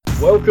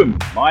Welcome,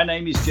 my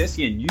name is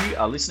Jesse and you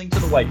are listening to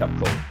The Wake Up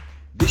Call.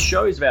 This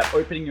show is about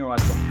opening your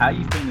eyes to how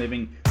you've been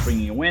living,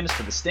 bringing awareness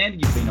to the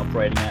standard you've been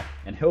operating at,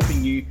 and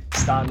helping you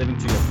start living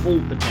to your full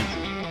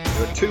potential.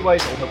 There are two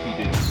ways I'll help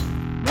you do this.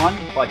 One,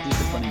 by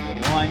disciplining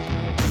your mind,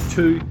 and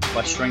two,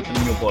 by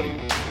strengthening your body.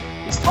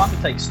 It's time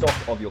to take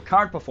stock of your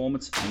current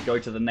performance and go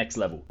to the next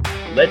level.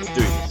 Let's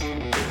do this.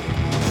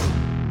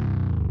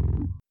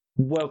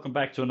 Welcome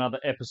back to another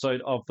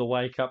episode of The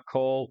Wake Up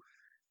Call.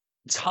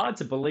 It's hard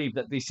to believe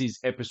that this is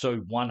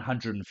episode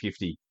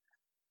 150.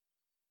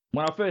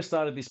 When I first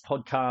started this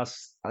podcast,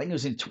 I think it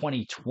was in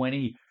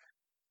 2020,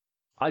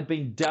 I'd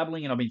been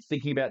dabbling and I've been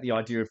thinking about the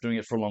idea of doing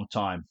it for a long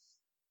time.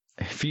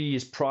 A few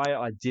years prior,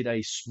 I did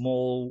a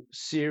small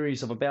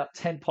series of about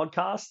 10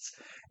 podcasts,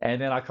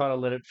 and then I kind of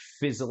let it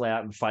fizzle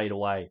out and fade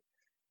away.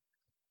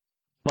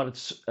 But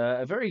it's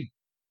a very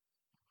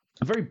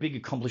big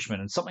accomplishment,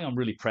 and something I'm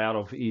really proud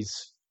of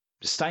is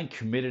staying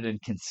committed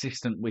and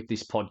consistent with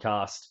this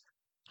podcast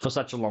for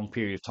such a long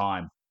period of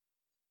time.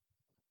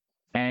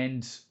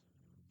 And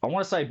I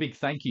want to say a big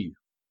thank you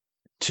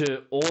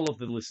to all of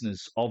the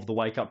listeners of the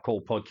Wake Up Call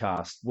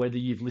podcast, whether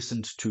you've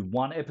listened to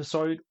one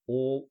episode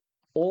or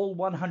all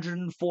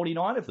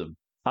 149 of them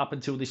up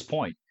until this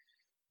point.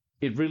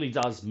 It really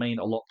does mean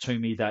a lot to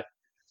me that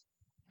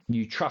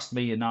you trust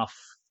me enough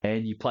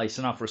and you place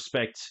enough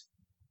respect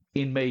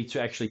in me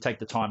to actually take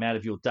the time out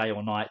of your day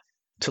or night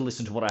to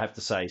listen to what I have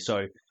to say.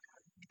 So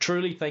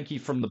truly, thank you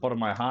from the bottom of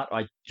my heart.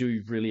 I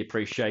do really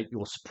appreciate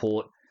your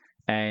support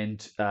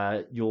and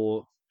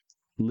your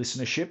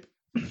listenership.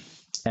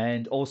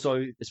 And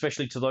also,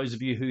 especially to those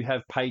of you who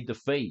have paid the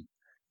fee,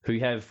 who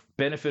have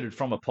benefited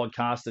from a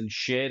podcast and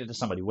shared it to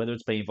somebody, whether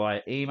it's been via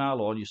email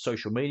or on your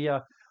social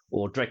media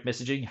or direct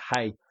messaging.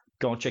 Hey,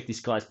 go and check this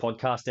guy's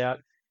podcast out.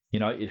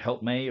 You know, it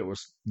helped me. It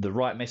was the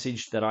right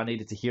message that I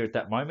needed to hear at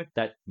that moment.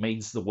 That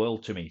means the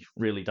world to me,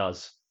 really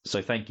does.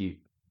 So thank you.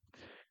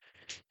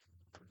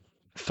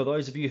 For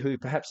those of you who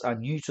perhaps are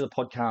new to the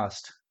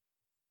podcast,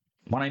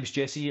 my name is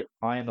Jesse.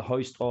 I am the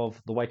host of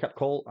The Wake Up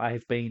Call. I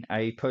have been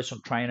a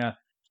personal trainer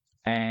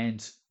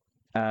and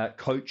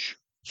coach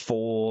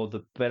for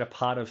the better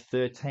part of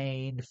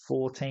 13,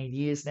 14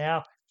 years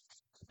now.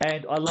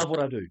 And I love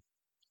what I do.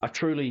 I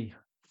truly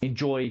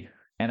enjoy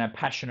and am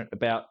passionate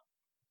about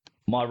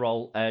my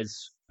role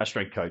as a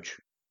strength coach.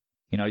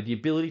 You know, the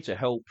ability to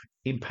help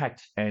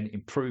impact and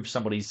improve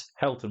somebody's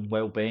health and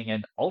well-being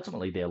and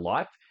ultimately their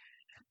life.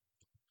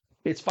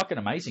 It's fucking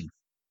amazing.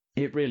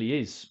 It really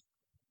is.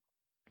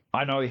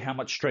 I know how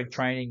much strength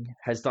training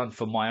has done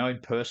for my own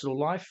personal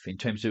life in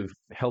terms of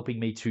helping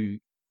me to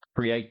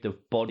create the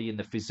body and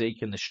the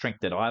physique and the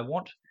strength that I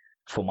want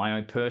for my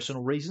own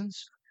personal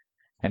reasons.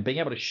 And being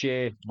able to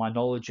share my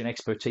knowledge and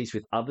expertise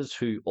with others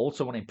who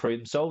also want to improve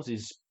themselves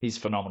is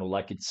phenomenal.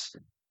 Like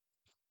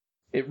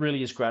it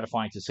really is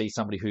gratifying to see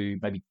somebody who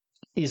maybe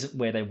isn't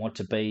where they want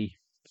to be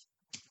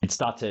and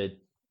start to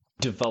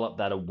develop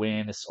that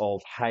awareness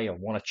of, hey, I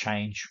want to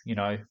change, you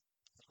know,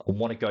 I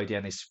want to go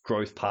down this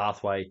growth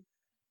pathway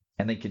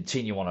and then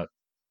continue on it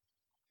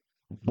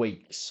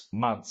weeks,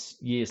 months,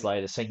 years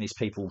later, seeing these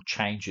people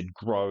change and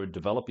grow and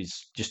develop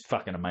is just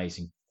fucking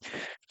amazing.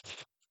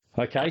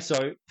 Okay,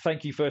 so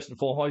thank you first and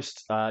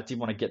foremost. I did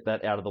want to get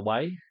that out of the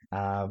way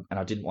and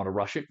I didn't want to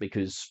rush it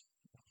because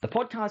the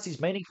podcast is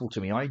meaningful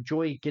to me. I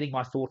enjoy getting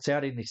my thoughts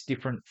out in this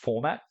different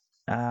format.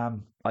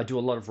 I do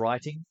a lot of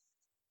writing,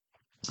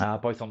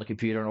 both on the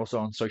computer and also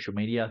on social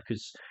media,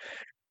 because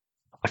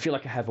I feel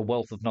like I have a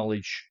wealth of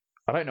knowledge.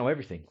 I don't know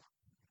everything.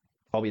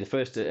 I'll be the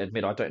first to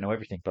admit I don't know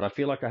everything, but I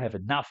feel like I have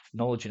enough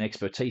knowledge and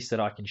expertise that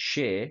I can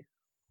share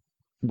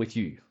with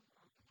you.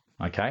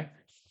 Okay?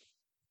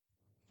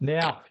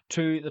 Now,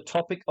 to the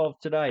topic of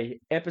today,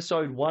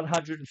 episode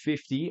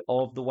 150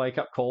 of The Wake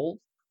Up Call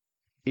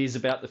is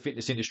about the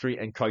fitness industry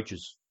and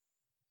coaches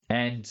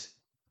and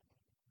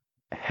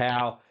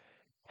how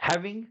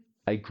having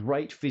a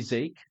great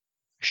physique,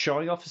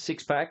 showing off a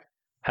six-pack,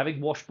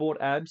 having washboard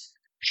abs,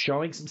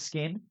 showing some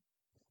skin,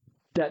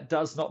 that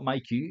does not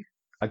make you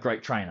a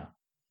great trainer.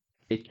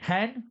 It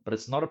can, but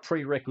it's not a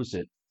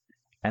prerequisite.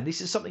 And this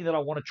is something that I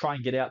want to try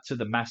and get out to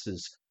the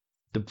masses,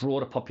 the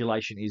broader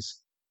population, is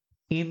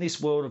in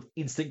this world of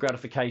instant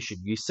gratification,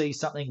 you see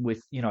something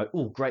with, you know,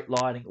 great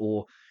lighting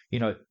or, you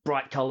know,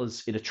 bright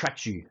colors, it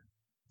attracts you.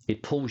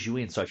 It pulls you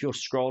in. So if you're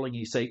scrolling and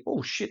you see,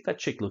 oh shit, that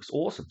chick looks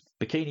awesome.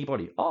 Bikini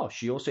body. Oh,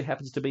 she also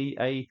happens to be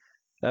a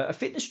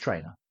fitness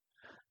trainer.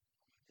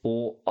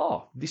 Or,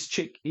 oh, this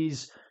chick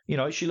is, you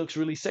know, she looks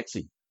really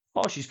sexy.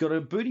 Oh, she's got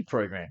a booty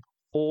program.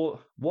 Or,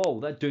 whoa,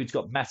 that dude's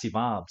got massive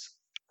arms.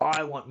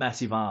 I want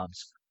massive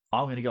arms.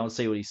 I'm going to go and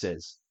see what he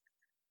says.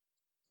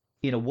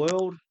 In a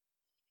world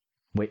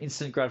where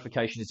instant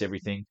gratification is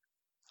everything,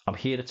 I'm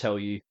here to tell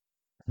you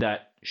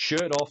that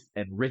shirt off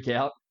and rig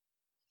out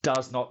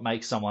does not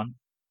make someone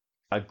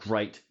a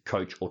great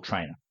coach or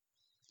trainer.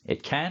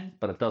 It can,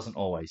 but it doesn't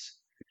always.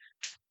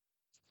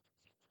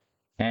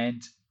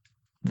 And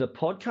the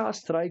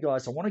podcast today,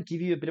 guys, I want to give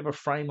you a bit of a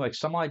framework,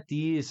 some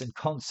ideas and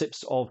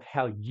concepts of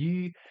how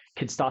you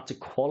can start to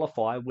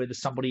qualify whether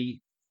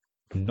somebody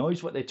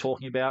knows what they're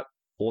talking about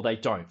or they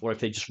don't, or if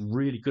they're just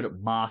really good at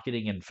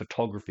marketing and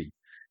photography,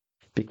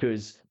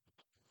 because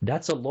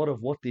that's a lot of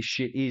what this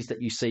shit is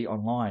that you see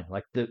online.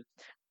 Like the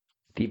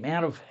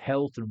amount of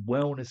health and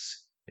wellness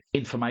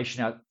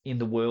information out in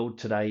the world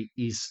today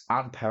is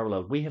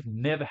unparalleled. We have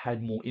never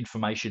had more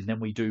information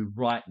than we do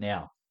right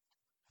now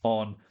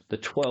on the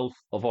 12th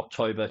of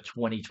October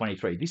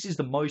 2023. This is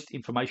the most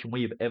information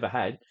we have ever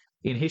had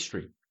in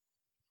history.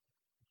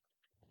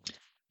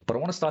 But I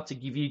want to start to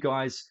give you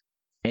guys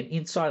an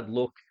inside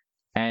look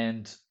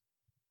and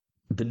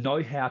the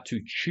know-how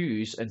to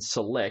choose and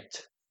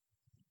select,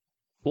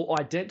 or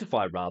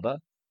identify rather,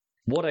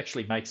 what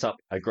actually makes up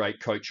a great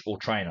coach or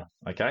trainer,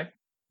 okay?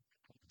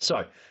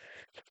 So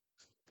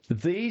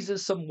these are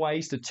some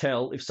ways to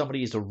tell if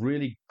somebody is a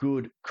really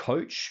good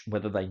coach,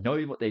 whether they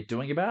know what they're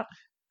doing about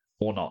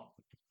or not.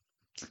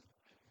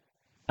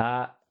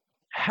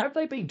 Have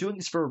they been doing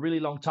this for a really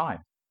long time?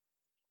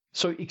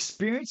 So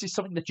experience is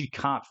something that you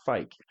can't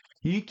fake.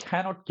 You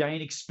cannot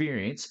gain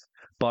experience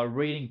by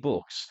reading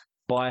books,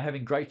 by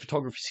having great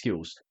photography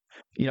skills.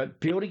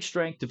 Building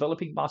strength,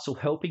 developing muscle,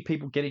 helping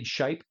people get in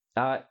shape.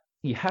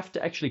 You have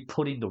to actually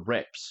put in the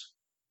reps.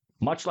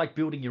 Much like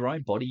building your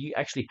own body, you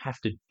actually have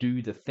to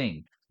do the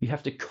thing. You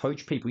have to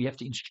coach people. You have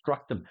to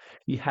instruct them.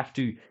 You have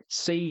to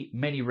see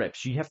many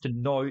reps. You have to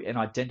know and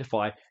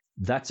identify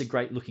that's a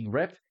great looking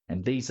rep,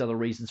 and these are the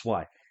reasons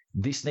why.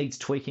 This needs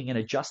tweaking and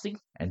adjusting,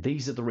 and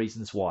these are the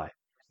reasons why.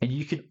 And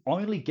you can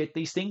only get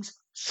these things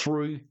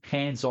through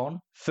hands-on,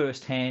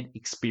 first-hand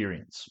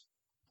experience.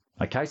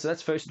 Okay, so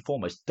that's first and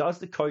foremost. Does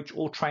the coach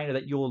or trainer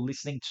that you're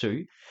listening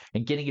to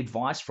and getting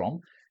advice from,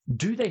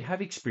 do they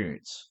have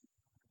experience?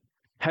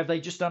 Have they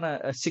just done a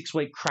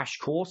 6-week crash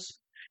course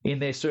in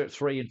their Cert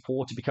 3 and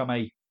 4 to become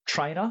a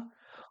trainer?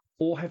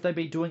 Or have they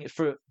been doing it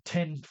for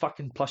 10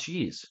 fucking plus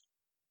years?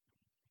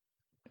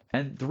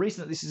 And the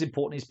reason that this is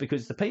important is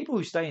because the people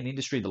who stay in the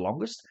industry the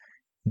longest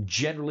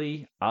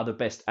generally are the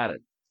best at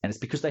it. And it's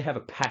because they have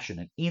a passion,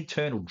 an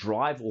internal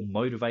drive or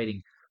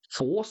motivating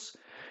force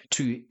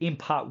to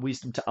impart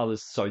wisdom to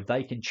others so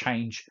they can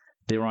change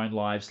their own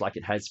lives like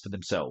it has for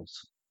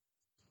themselves.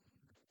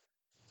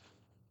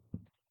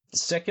 The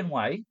second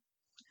way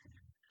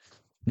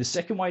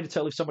to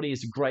tell if somebody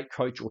is a great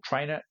coach or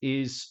trainer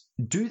is,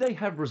 do they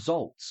have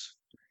results?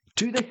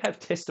 Do they have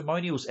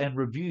testimonials and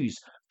reviews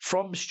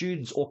from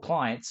students or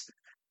clients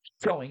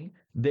showing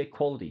their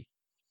quality?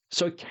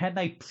 So can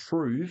they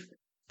prove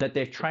that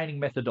their training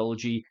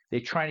methodology, their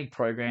training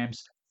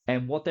programs,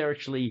 and what they're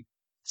actually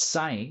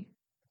saying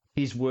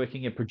is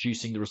working and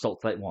producing the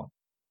results they want?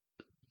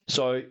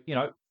 So,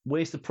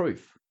 where's the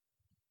proof?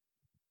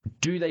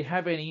 Do they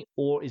have any,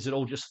 or is it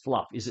all just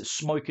fluff? Is it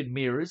smoke and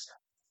mirrors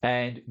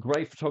and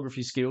great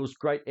photography skills,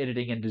 great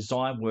editing and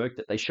design work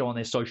that they show on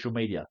their social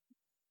media?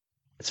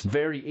 It's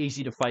very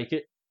easy to fake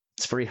it.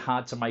 It's very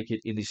hard to make it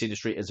in this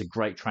industry as a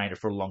great trainer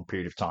for a long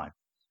period of time.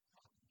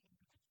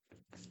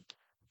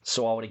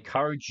 So I would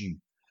encourage you,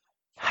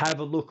 have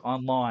a look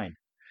online.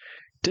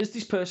 Does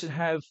this person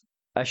have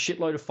a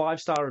shitload of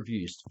 5-star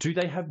reviews? Do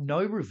they have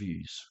no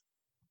reviews?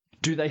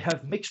 Do they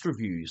have mixed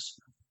reviews?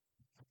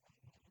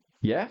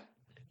 Yeah,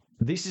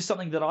 this is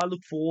something that I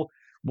look for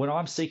when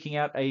I'm seeking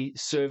out a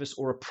service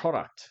or a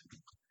product.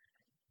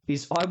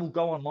 Is I will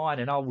go online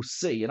and I will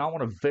see, and I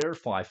want to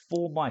verify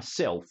for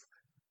myself,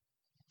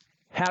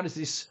 how does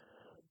this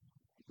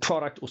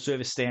product or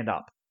service stand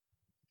up?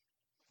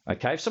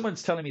 Okay, if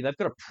someone's telling me they've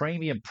got a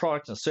premium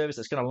product and service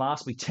that's going to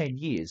last me 10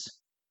 years,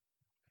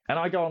 and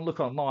I go and look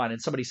online and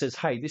somebody says,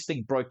 hey, this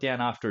thing broke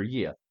down after a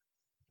year,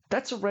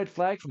 that's a red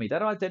flag for me.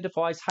 That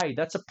identifies, hey,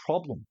 that's a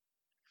problem.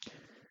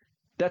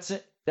 That's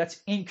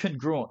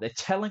incongruent. They're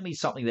telling me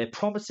something. They're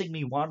promising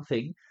me one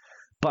thing,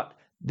 but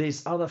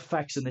there's other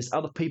facts and there's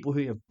other people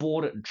who have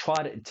bought it and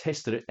tried it and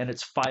tested it, and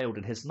it's failed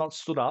and has not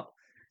stood up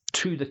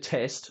to the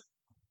test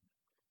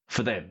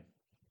for them.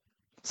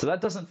 So that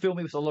doesn't fill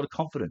me with a lot of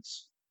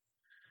confidence.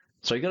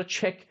 So you've got to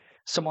check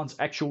someone's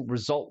actual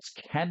results.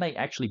 Can they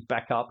actually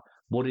back up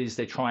what it is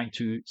they're trying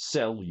to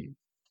sell you?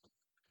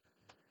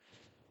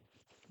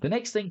 The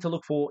next thing to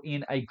look for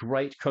in a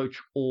great coach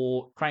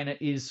or trainer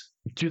is,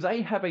 do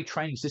they have a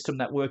training system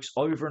that works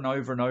over and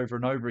over and over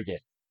and over again?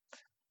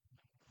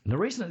 And the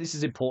reason that this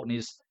is important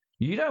is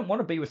you don't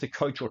want to be with a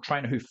coach or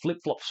trainer who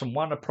flip-flops from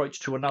one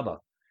approach to another.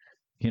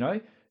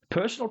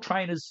 Personal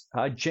trainers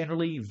are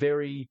generally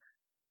very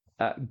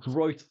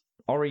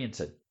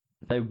growth-oriented.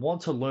 They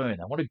want to learn.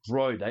 They want to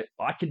grow.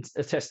 I can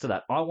attest to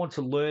that. I want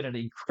to learn and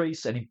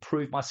increase and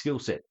improve my skill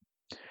set.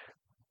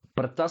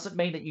 But it doesn't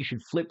mean that you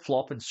should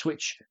flip-flop and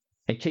switch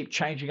and keep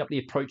changing up the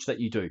approach that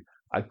you do.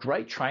 A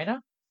great trainer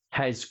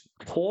has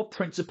core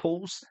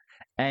principles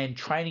and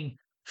training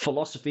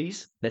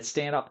philosophies that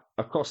stand up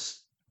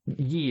across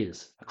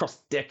years,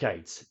 across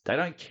decades. They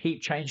don't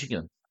keep changing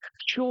them.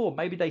 Sure,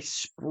 maybe they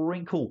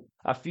sprinkle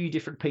a few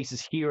different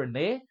pieces here and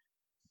there,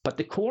 but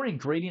the core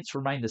ingredients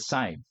remain the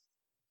same.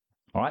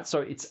 All right, so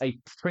it's a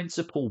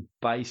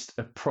principle-based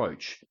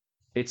approach.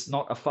 It's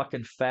not a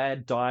fucking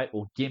fad diet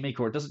or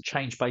gimmick, or it doesn't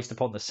change based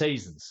upon the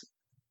seasons.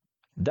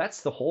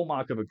 That's the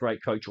hallmark of a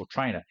great coach or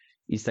trainer,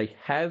 is they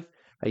have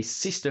a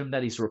system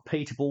that is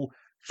repeatable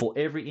for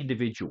every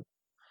individual.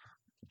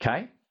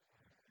 Okay?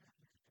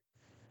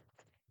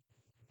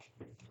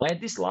 And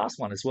this last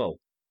one as well.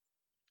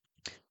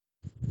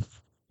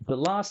 The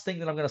last thing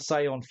that I'm going to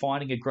say on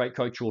finding a great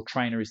coach or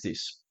trainer is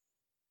this.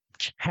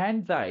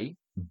 Can they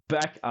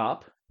back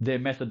up their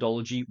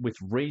methodology with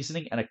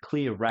reasoning and a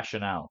clear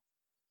rationale?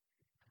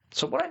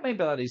 So what I mean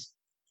by that is,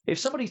 if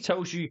somebody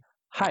tells you,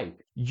 hey,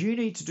 you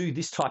need to do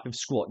this type of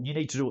squat, you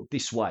need to do it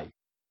this way.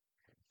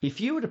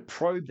 If you were to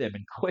probe them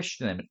and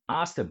question them and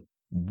ask them,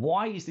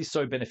 why is this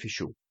so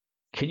beneficial?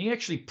 Can you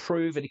actually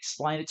prove and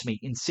explain it to me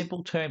in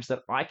simple terms that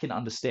I can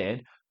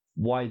understand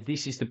why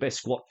this is the best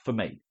squat for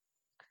me?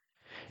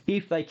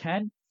 If they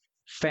can,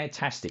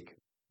 fantastic.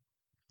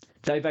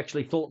 They've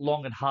actually thought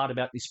long and hard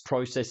about this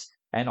process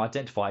and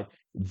identified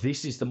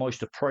this is the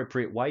most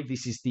appropriate way.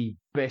 This is the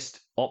best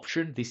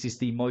option. This is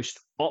the most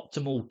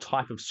optimal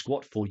type of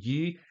squat for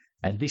you.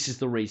 And this is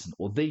the reason,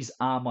 or these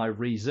are my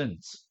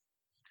reasons.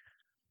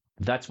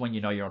 That's when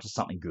you know you're onto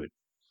something good.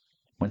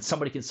 When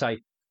somebody can say,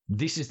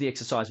 this is the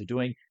exercise we're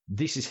doing,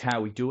 this is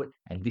how we do it,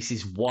 and this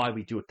is why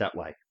we do it that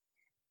way.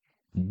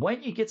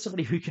 When you get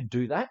somebody who can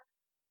do that,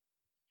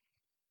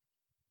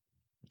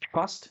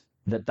 trust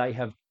that they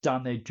have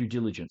done their due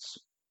diligence.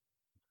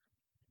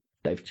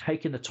 They've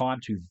taken the time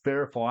to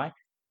verify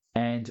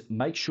and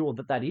make sure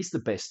that that is the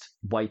best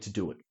way to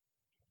do it.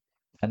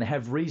 And they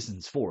have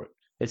reasons for it.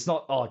 It's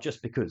not, oh,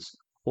 just because,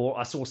 or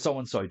I saw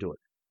so-and-so do it.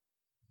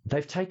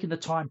 They've taken the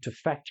time to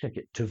fact check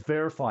it, to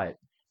verify it,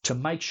 to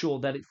make sure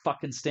that it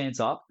fucking stands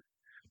up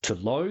to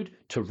load,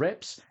 to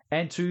reps,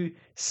 and to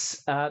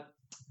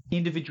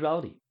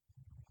individuality.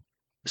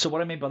 So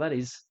what I mean by that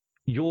is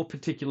your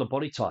particular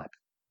body type.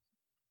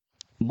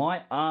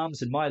 My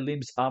arms and my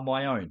limbs are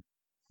my own.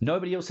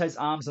 Nobody else has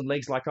arms and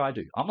legs like I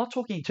do. I'm not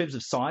talking in terms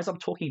of size. I'm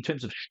talking in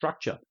terms of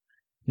structure.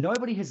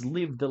 Nobody has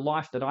lived the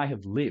life that I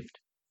have lived.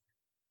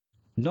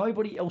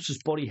 Nobody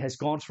else's body has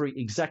gone through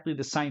exactly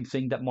the same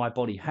thing that my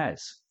body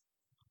has,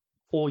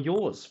 or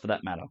yours for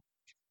that matter.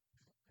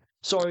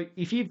 So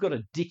if you've got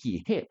a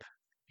dicky hip,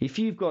 if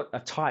you've got a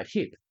tight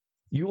hip,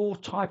 your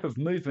type of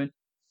movement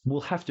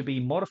will have to be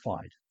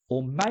modified,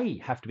 or may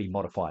have to be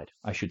modified,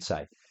 I should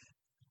say.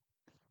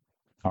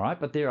 All right,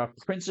 but there are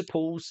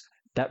principles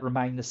that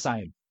remain the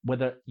same,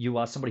 whether you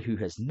are somebody who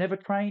has never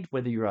trained,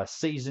 whether you're a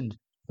seasoned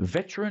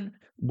veteran,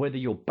 whether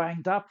you're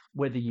banged up,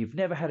 whether you've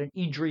never had an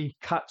injury,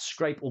 cut,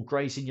 scrape, or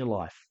graze in your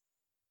life.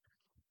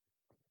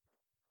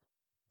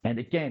 And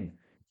again,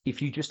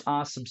 if you just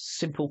ask some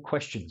simple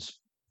questions,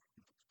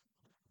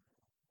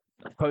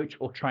 a coach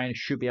or trainer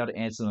should be able to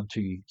answer them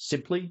to you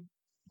simply,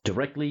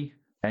 directly,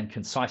 and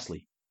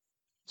concisely.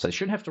 So they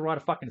shouldn't have to write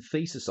a fucking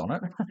thesis on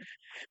it.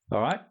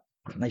 All right?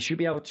 They should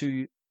be able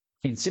to,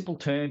 in simple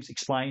terms,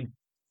 explain,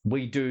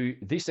 we do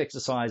this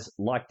exercise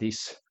like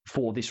this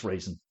for this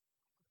reason.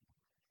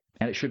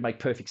 And it should make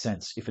perfect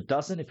sense. If it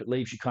doesn't, if it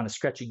leaves you kind of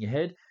scratching your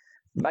head,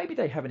 maybe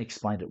they haven't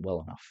explained it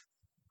well enough.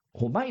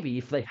 Or maybe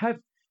if they have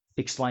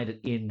explained it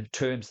in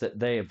terms that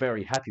they are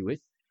very happy with,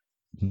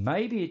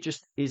 maybe it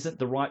just isn't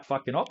the right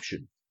fucking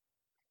option.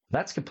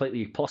 That's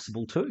completely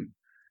possible too.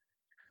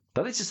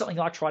 But this is something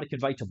I try to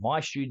convey to my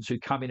students who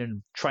come in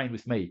and train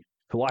with me,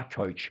 who I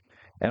coach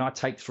and I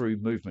take through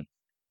movement,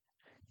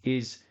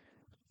 is,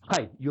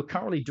 hey, you're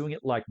currently doing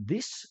it like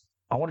this.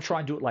 I want to try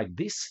and do it like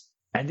this,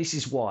 and this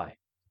is why.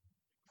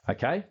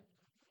 Okay?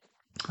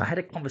 I had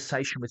a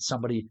conversation with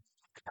somebody,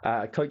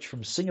 a coach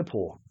from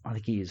Singapore, I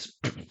think he is.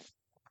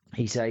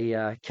 He's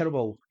a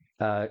kettlebell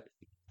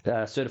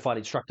certified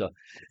instructor,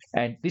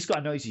 and this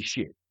guy knows his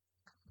shit.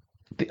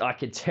 I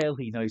can tell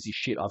he knows his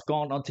shit. I've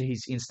gone onto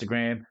his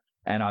Instagram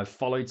and I've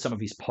followed some of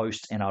his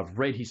posts and I've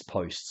read his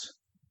posts.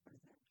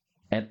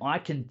 And I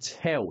can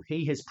tell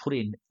he has put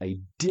in a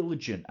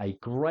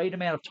great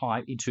amount of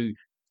time into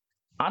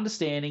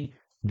understanding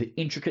the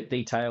intricate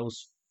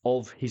details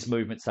of his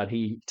movements that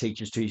he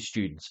teaches to his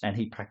students and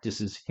he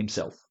practices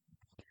himself.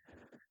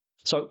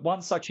 So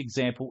one such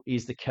example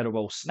is the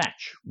kettlebell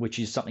snatch, which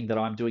is something that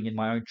I'm doing in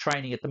my own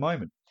training at the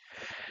moment.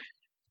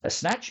 A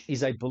snatch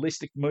is a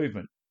ballistic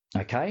movement,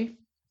 okay?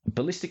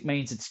 Ballistic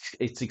means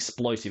it's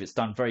explosive. It's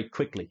done very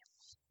quickly.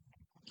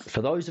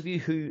 For those of you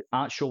who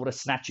aren't sure what a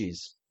snatch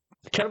is,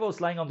 the kettlebell is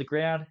laying on the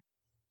ground.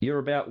 You're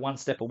about one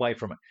step away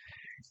from it.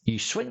 You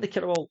swing the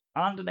kettlebell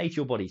underneath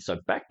your body, so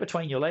back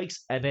between your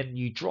legs, and then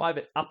you drive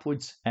it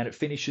upwards and it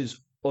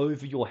finishes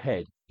over your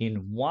head in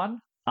one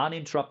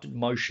uninterrupted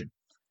motion.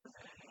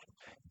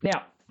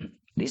 Now,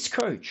 this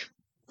coach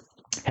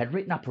had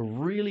written up a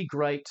really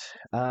great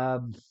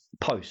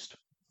post.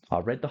 I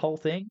read the whole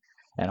thing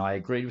and I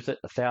agreed with it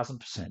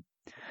 1,000%.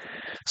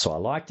 So I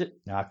liked it.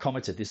 I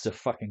commented, this is a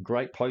fucking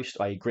great post.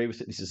 I agree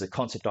with it. This is a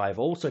concept I have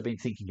also been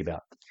thinking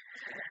about.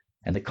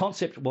 And the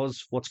concept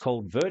was what's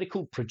called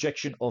vertical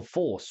projection of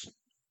force.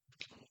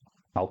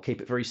 I'll keep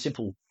it very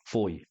simple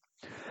for you.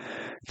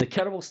 The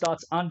kettlebell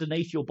starts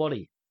underneath your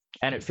body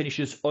and it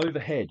finishes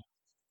overhead.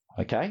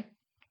 Okay?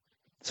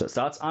 So it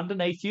starts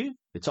underneath you.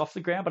 It's off the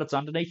ground, but it's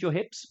underneath your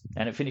hips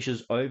and it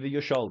finishes over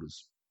your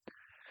shoulders.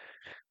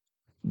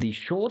 The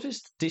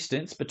shortest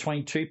distance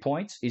between 2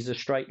 points is a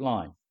straight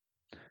line.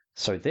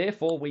 So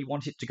therefore, we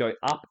want it to go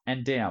up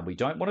and down. We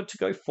don't want it to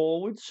go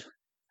forwards,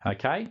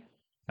 okay?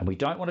 And we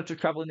don't want it to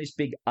travel in this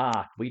big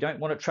arc. We don't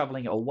want it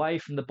traveling away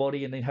from the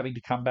body and then having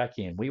to come back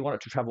in. We want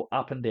it to travel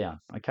up and down,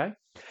 okay?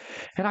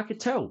 And I could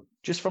tell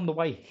just from the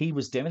way he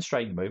was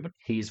demonstrating the movement,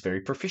 he is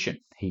very proficient.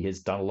 He has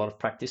done a lot of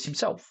practice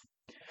himself.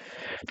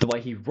 The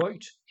way he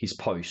wrote his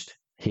post,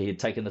 he had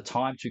taken the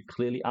time to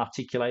clearly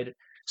articulate it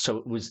so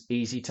it was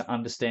easy to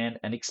understand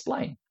and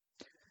explain.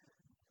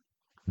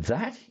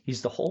 That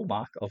is the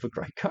hallmark of a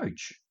great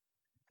coach.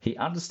 He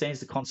understands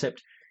the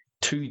concept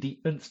to the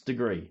nth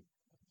degree,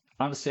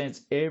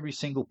 understands every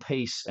single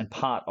piece and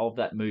part of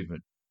that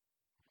movement.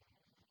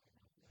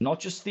 Not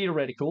just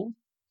theoretical,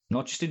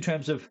 not just in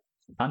terms of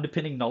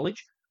underpinning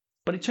knowledge,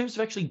 but in terms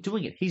of actually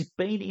doing it. He's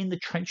been in the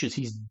trenches.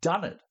 He's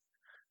done it.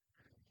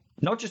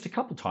 Not just a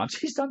couple times.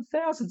 He's done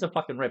thousands of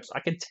fucking reps. I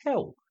can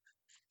tell.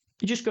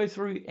 You just go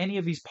through any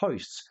of his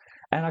posts,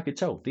 and I could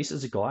tell this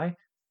is a guy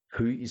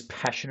who is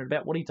passionate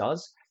about what he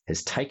does,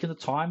 has taken the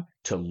time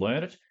to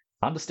learn it,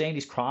 understand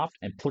his craft,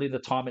 and put in the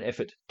time and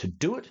effort to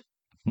do it,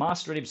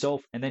 master it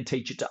himself, and then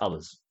teach it to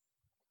others.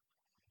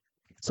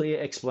 Clear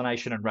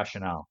explanation and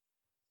rationale.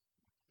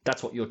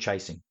 That's what you're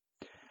chasing.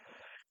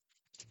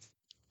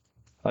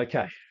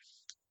 Okay.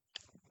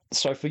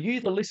 So for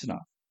you, the listener,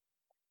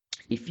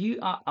 if you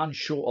are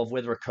unsure of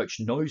whether a coach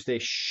knows their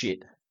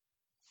shit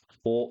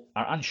or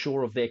are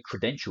unsure of their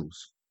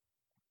credentials,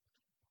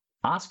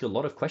 ask a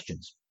lot of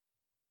questions.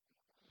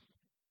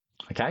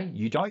 Okay?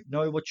 You don't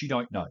know what you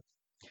don't know.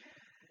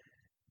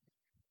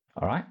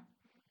 All right?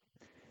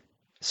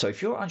 So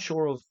if you're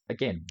unsure of,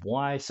 again,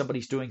 why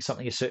somebody's doing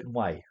something a certain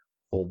way,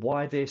 or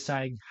why they're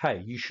saying,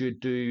 hey, you should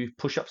do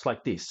push-ups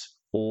like this,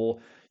 or,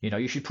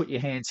 you should put your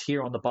hands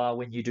here on the bar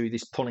when you do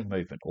this pulling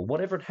movement, or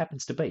whatever it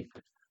happens to be,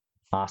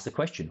 ask the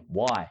question,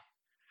 why?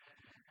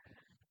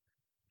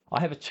 I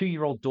have a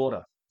 2-year-old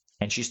daughter,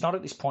 and she's not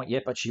at this point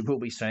yet, but she will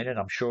be soon, and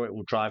I'm sure it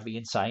will drive me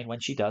insane when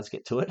she does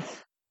get to it.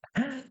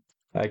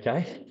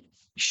 Okay?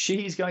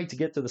 She's going to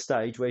get to the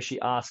stage where she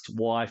asks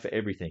why for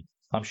everything.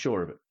 I'm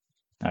sure of it.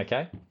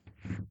 Okay?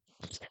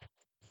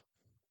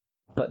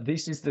 But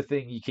this is the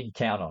thing you can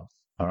count on.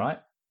 All right?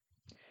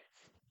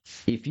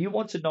 If you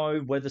want to know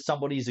whether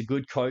somebody is a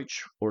good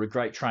coach or a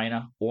great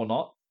trainer or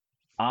not,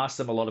 ask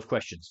them a lot of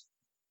questions.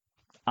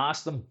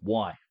 Ask them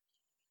why.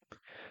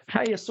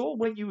 Hey, I saw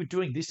when you were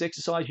doing this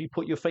exercise, you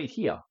put your feet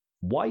here.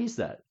 Why is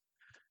that?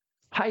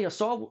 Hey, I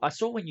saw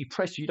when you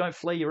press, you don't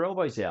flare your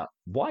elbows out.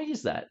 Why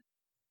is that?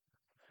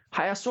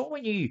 Hey, I saw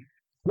when you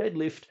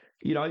deadlift,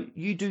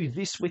 you do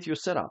this with your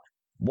setup.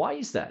 Why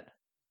is that?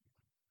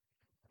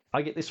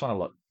 I get this one a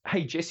lot.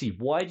 Hey, Jesse,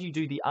 why do you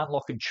do the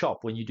unlock and chop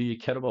when you do your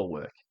kettlebell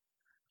work?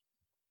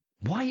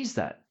 Why is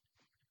that?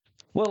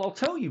 Well, I'll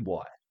tell you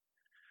why.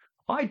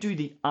 I do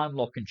the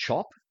unlock and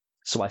chop,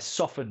 so I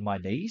soften my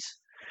knees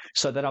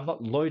so that I'm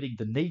not loading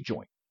the knee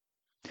joint.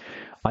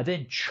 I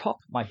then chop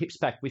my hips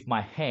back with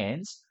my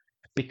hands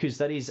because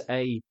that is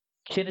a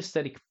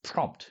kinesthetic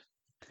prompt.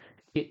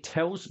 It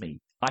tells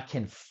me I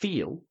can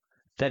feel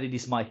that it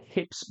is my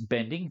hips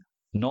bending,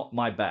 not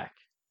my back.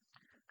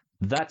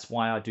 That's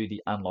why I do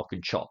the unlock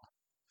and chop.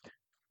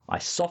 I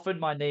soften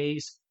my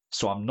knees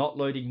so I'm not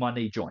loading my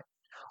knee joint.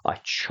 I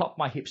chop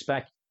my hips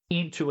back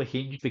into a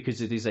hinge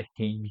because it is a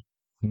hinge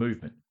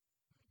movement.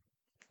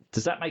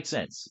 Does that make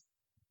sense?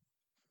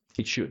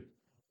 It should.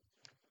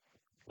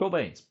 Cool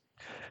beans.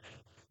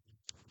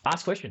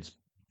 Ask questions.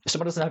 If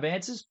someone doesn't have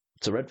answers,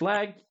 it's a red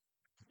flag.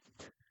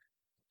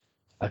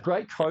 A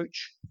great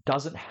coach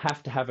doesn't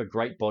have to have a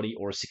great body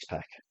or a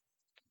six-pack.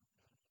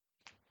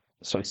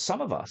 So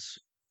some of us,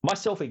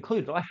 myself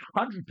included, I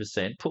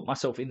 100% put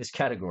myself in this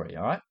category,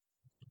 all right?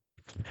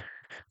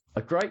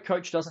 A great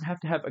coach doesn't have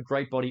to have a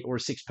great body or a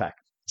six-pack.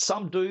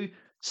 Some do,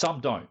 some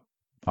don't,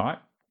 all right?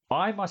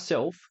 I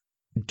myself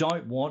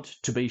don't want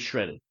to be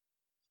shredded.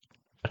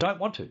 I don't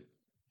want to.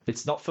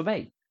 It's not for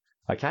me,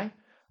 okay?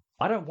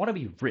 I don't want to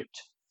be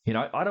ripped,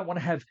 I don't want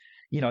to have,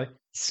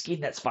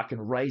 skin that's fucking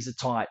razor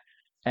tight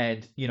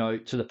and,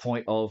 to the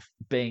point of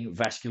being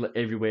vascular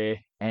everywhere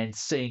and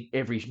seeing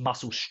every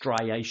muscle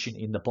striation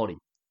in the body.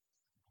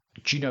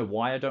 Do you know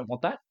why I don't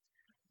want that?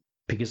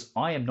 Because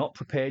I am not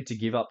prepared to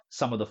give up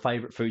some of the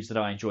favorite foods that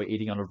I enjoy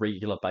eating on a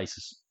regular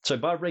basis. So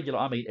by regular,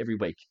 I mean every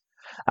week.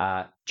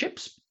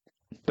 Chips,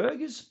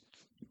 burgers,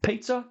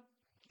 pizza,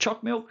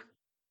 choc milk,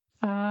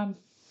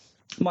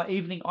 my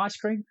evening ice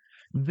cream.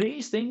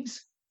 These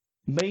things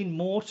mean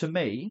more to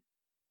me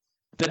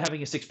than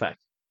having a six-pack.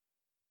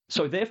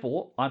 So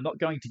therefore, I'm not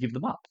going to give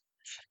them up.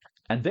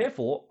 And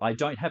therefore, I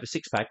don't have a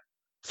six-pack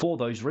for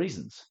those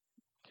reasons.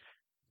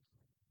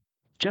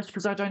 Just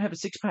because I don't have a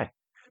six-pack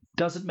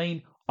doesn't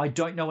mean I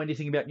don't know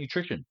anything about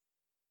nutrition.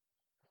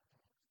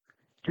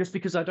 Just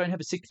because I don't have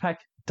a six-pack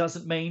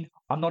doesn't mean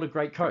I'm not a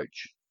great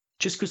coach.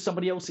 Just because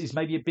somebody else is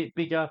maybe a bit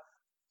bigger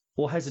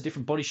or has a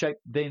different body shape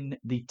than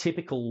the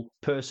typical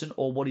person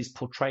or what is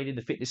portrayed in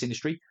the fitness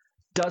industry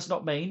does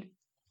not mean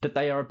that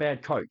they are a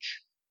bad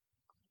coach.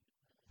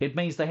 It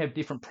means they have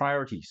different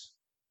priorities.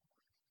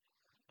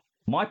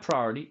 My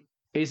priority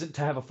isn't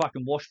to have a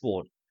fucking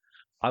washboard.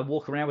 I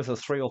walk around with a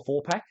 3 or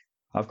 4 pack.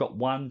 I've got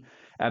one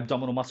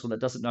abdominal muscle that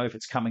doesn't know if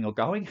it's coming or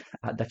going.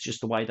 That's just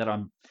the way that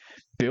I'm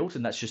built,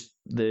 and that's just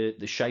the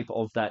shape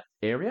of that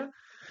area.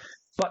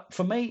 But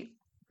for me,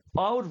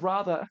 I would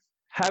rather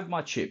have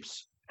my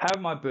chips, have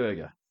my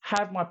burger,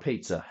 have my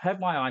pizza, have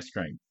my ice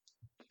cream.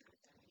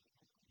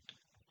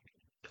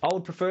 I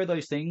would prefer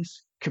those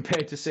things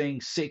compared to seeing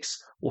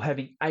 6 or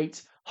having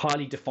 8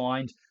 highly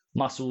defined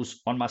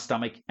muscles on my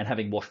stomach and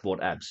having washboard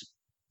abs.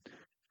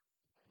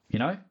 You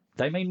know,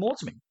 they mean more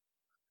to me.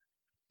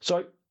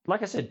 So,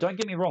 like I said, don't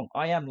get me wrong,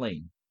 I am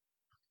lean.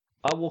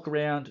 I walk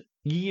around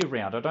year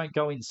round. I don't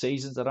go in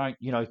seasons. I don't,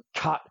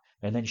 cut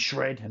and then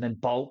shred and then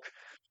bulk.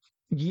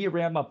 Year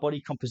round, my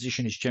body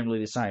composition is generally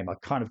the same. I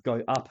kind of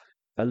go up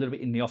a little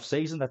bit in the off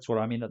season. That's what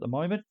I'm in at the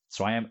moment.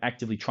 So I am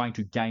actively trying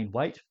to gain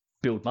weight,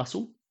 build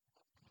muscle.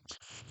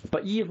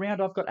 But year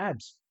round, I've got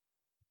abs.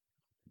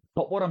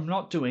 But what I'm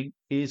not doing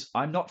is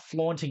I'm not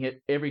flaunting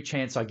it every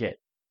chance I get.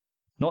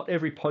 Not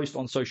every post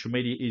on social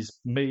media is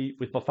me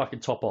with my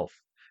fucking top off,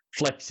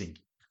 flexing.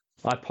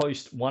 I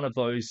post one of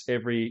those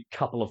every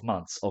couple of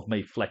months of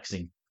me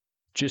flexing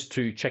just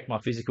to check my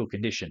physical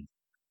condition.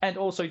 And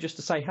also just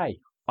to say, hey,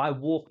 I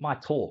walk my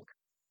talk.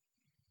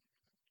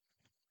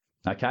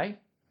 Okay?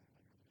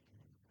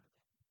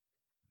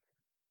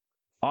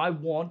 I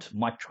want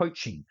my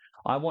coaching.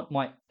 I want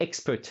my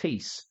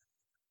expertise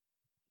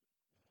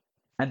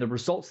and the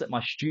results that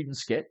my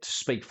students get to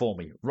speak for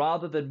me,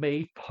 rather than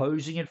me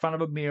posing in front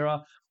of a mirror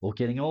or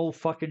getting all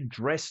fucking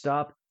dressed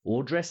up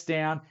or dressed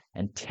down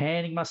and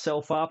tanning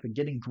myself up and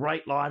getting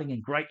great lighting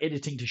and great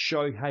editing to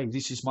show, hey,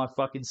 this is my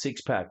fucking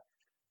 6-pack.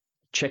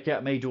 Check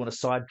out me doing a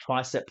side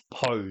tricep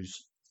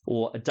pose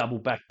or a double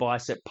back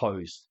bicep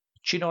pose.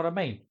 Do you know what I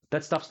mean?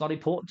 That stuff's not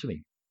important to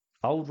me.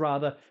 I would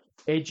rather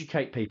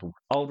educate people.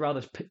 I would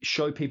rather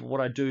show people what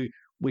I do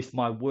with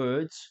my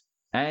words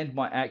and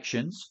my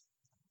actions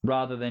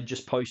rather than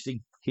just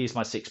posting, here's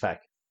my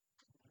 6-pack.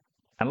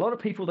 And a lot of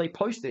people, they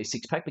post their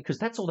 6-pack because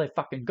that's all they've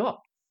fucking got.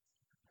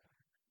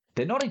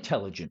 They're not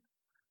intelligent.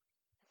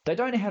 They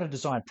don't know how to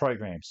design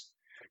programs.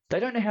 They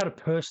don't know how to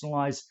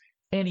personalize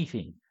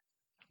anything.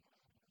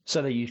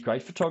 So they use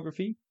great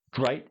photography,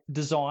 great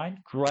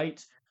design,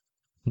 great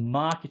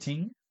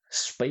marketing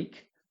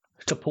speak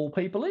to pull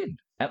people in.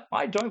 And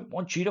I don't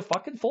want you to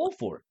fucking fall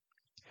for it.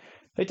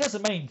 It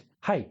doesn't mean,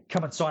 hey,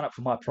 come and sign up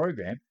for my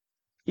program.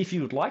 If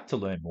you would like to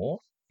learn more,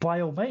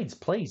 by all means,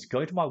 please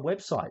go to my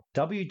website,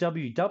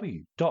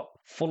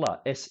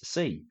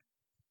 www.fullersc,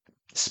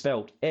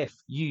 spelled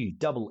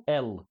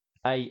FULLASC,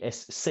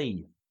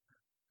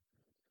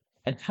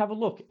 and have a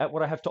look at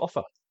what I have to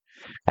offer.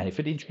 And if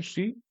it interests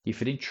you,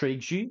 if it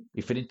intrigues you,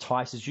 if it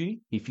entices you,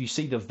 if you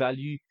see the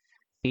value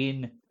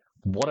in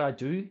what I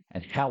do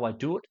and how I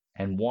do it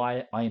and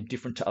why I am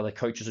different to other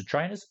coaches or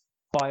trainers,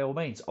 by all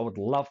means, I would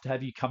love to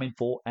have you come in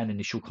for an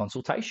initial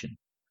consultation.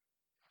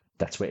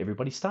 That's where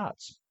everybody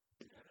starts.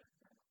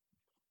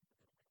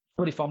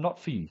 But if I'm not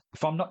for you,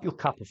 if I'm not your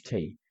cup of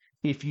tea,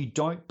 if you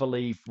don't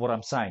believe what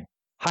I'm saying,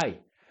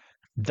 hey,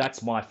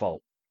 that's my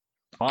fault.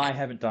 I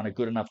haven't done a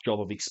good enough job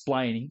of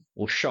explaining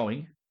or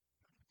showing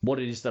what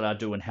it is that I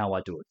do and how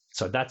I do it.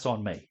 So that's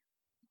on me.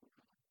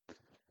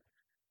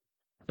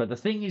 But the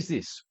thing is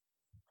this,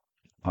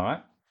 all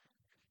right?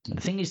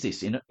 The thing is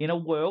this, in a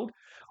world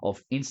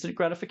of instant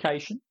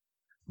gratification,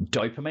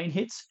 dopamine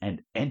hits,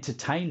 and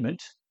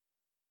entertainment,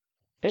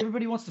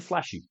 everybody wants to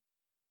flash you.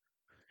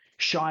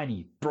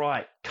 Shiny,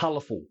 bright,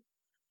 colorful.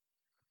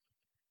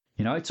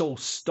 It's all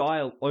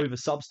style over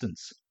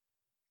substance.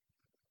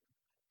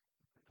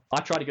 I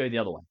try to go the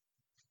other way.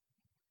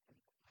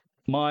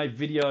 My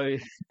video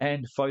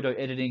and photo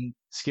editing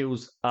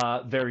skills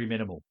are very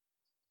minimal.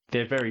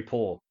 They're very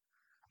poor.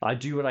 I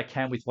do what I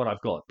can with what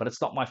I've got, but it's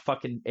not my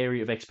fucking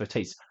area of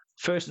expertise.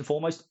 First and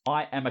foremost,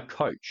 I am a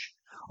coach.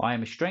 I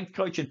am a strength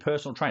coach and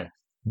personal trainer.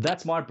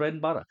 That's my bread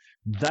and butter.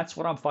 That's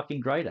what I'm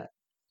fucking great at.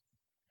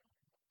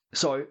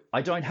 So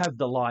I don't have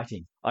the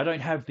lighting. I don't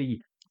have the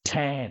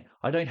tan.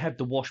 I don't have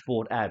the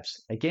washboard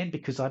abs. Again,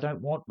 because I don't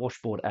want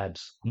washboard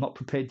abs. I'm not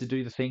prepared to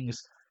do the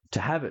things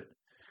to have it.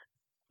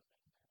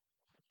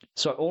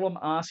 So all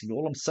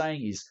I'm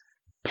saying is,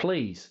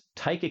 please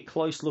take a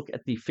close look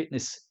at the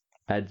fitness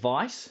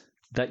advice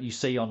that you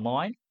see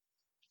online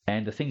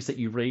and the things that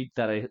you read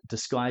that are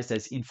disguised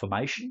as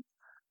information.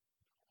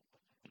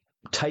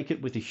 Take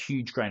it with a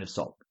huge grain of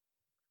salt.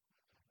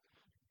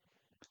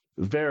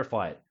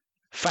 Verify it.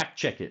 Fact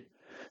check it.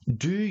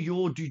 Do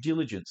your due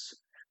diligence.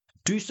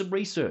 Do some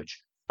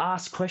research.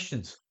 Ask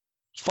questions.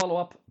 Follow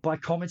up by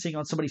commenting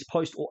on somebody's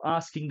post or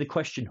asking the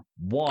question,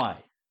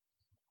 why?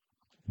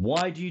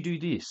 Why do you do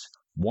this?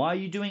 Why are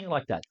you doing it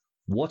like that?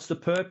 What's the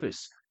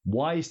purpose?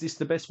 Why is this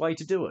the best way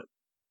to do it?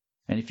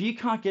 And if you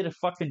can't get a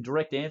fucking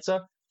direct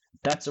answer,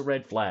 that's a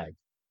red flag.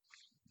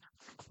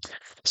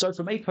 So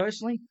for me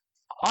personally,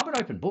 I'm an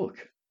open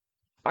book.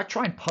 I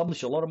try and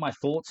publish a lot of my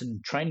thoughts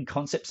and training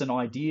concepts and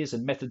ideas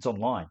and methods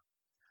online.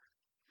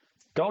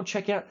 Go and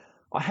check out.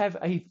 I have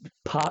a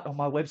part on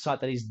my website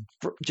that is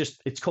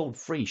it's called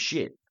free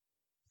shit.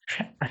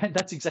 And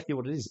that's exactly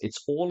what it is.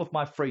 It's all of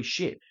my free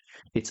shit.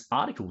 It's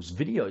articles,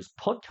 videos,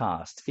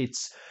 podcasts.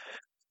 It's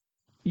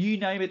you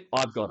name it,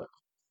 I've got it.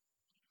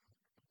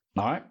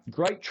 All right.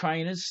 Great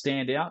trainers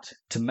stand out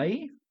to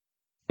me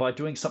by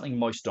doing something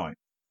most don't.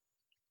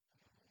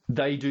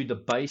 They do the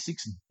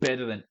basics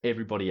better than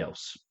everybody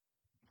else.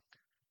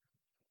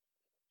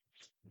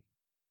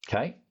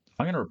 Okay.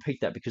 I'm going to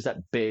repeat that because that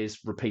bears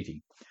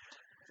repeating.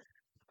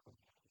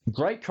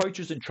 Great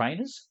coaches and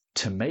trainers,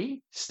 to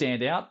me,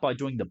 stand out by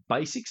doing the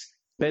basics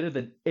better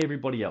than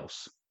everybody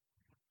else.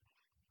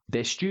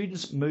 Their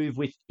students move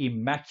with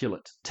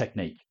immaculate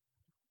technique.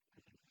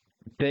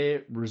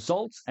 Their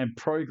results and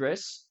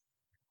progress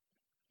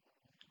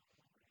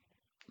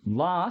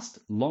last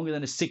longer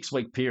than a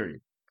 6-week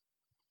period.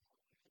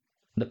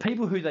 The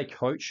people who they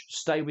coach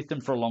stay with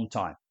them for a long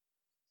time.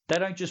 They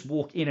don't just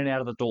walk in and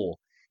out of the door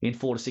in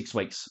 4 to 6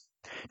 weeks.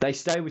 They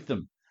stay with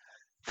them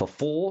for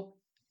 4,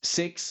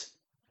 6,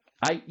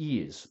 8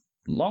 years,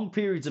 long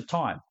periods of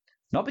time,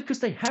 not because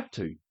they have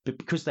to, but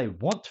because they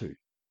want to.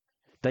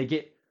 They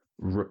get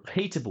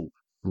repeatable,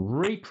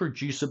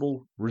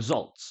 reproducible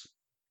results.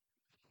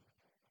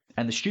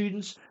 And the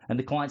students and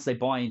the clients, they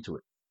buy into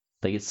it.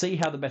 They can see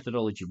how the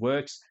methodology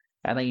works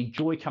and they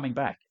enjoy coming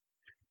back.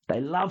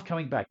 They love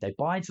coming back. They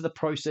buy into the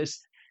process.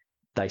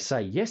 They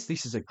say, yes,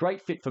 this is a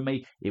great fit for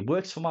me. It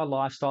works for my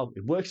lifestyle.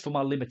 It works for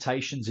my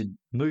limitations and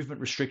movement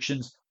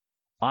restrictions.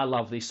 I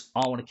love this.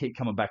 I want to keep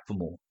coming back for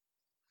more.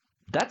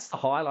 That's the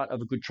highlight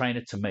of a good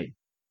trainer to me.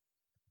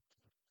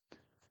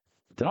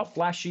 They're not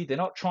flashy. They're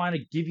not trying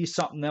to give you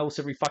something else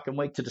every fucking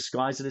week to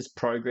disguise it as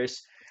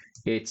progress.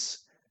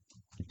 It's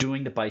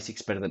doing the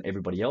basics better than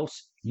everybody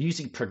else,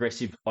 using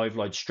progressive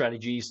overload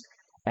strategies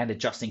and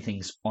adjusting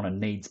things on a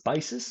needs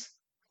basis.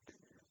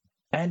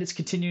 And it's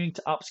continuing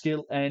to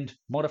upskill and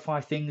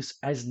modify things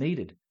as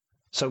needed.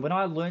 So when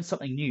I learn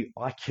something new,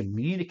 I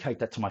communicate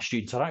that to my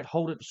students. I don't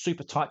hold it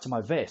super tight to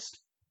my vest.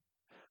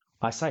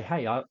 I say,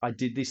 hey, I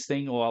did this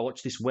thing, or I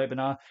watched this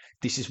webinar.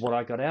 This is what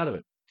I got out of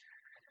it.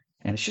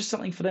 And it's just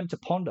something for them to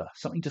ponder,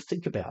 something to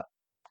think about,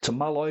 to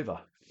mull over.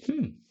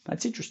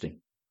 That's interesting.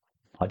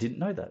 I didn't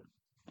know that.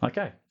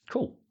 Okay,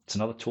 cool. It's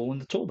another tool in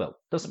the tool belt.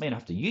 Doesn't mean I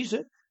have to use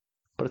it,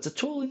 but it's a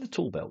tool in the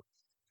tool belt.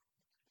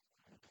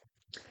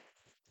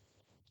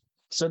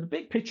 So the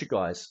big picture,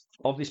 guys,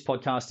 of this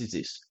podcast is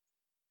this.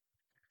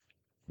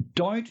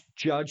 Don't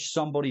judge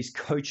somebody's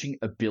coaching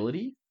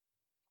ability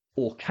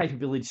or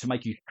capability to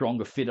make you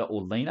stronger, fitter,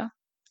 or leaner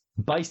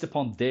based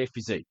upon their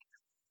physique.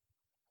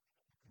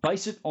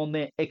 Base it on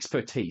their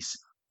expertise,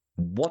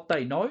 what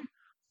they know,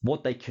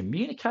 what they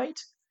communicate,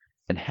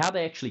 and how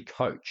they actually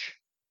coach.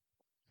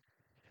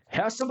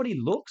 How somebody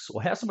looks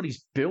or how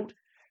somebody's built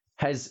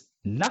has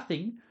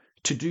nothing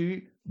to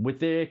do with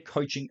their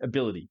coaching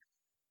ability.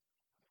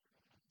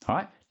 All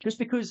right? Just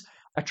because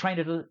a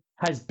trainer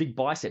has big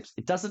biceps,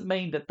 it doesn't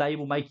mean that they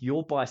will make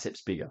your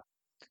biceps bigger.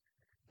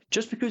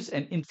 Just because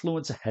an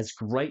influencer has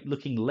great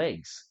looking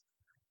legs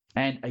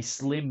and a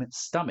slim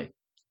stomach,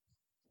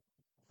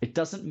 it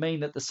doesn't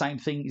mean that the same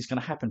thing is going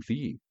to happen for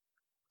you.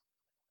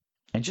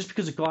 And just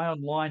because a guy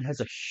online has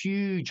a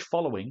huge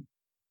following,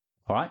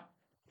 all right,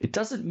 it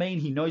doesn't mean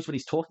he knows what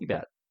he's talking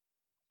about.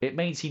 It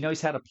means he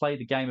knows how to play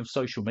the game of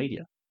social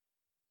media.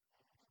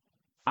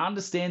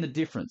 Understand the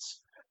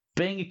difference.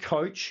 Being a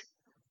coach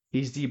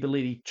is the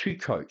ability to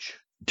coach,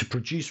 to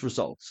produce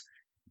results.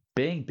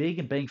 Being big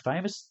and being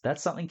famous,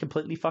 that's something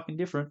completely fucking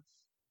different.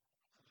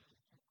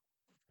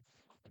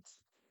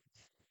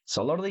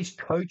 So a lot of these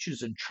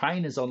coaches and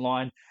trainers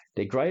online,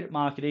 they're great at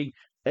marketing,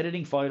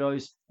 editing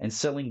photos, and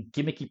selling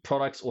gimmicky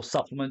products or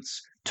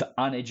supplements to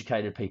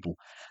uneducated people.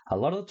 A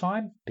lot of the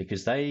time,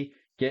 because they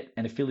get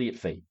an affiliate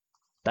fee.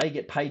 They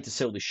get paid to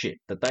sell the shit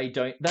that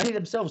they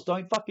themselves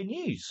don't fucking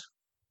use.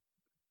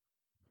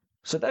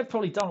 So they've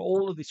probably done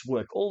all of this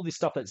work, all this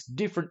stuff that's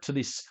different to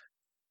this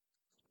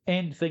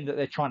end thing that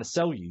they're trying to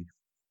sell you,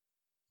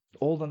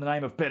 all in the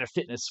name of better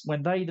fitness,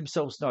 when they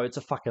themselves know it's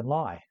a fucking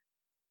lie.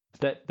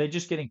 That they're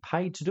just getting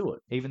paid to do it,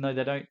 even though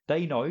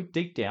they know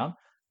deep down,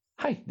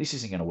 hey, this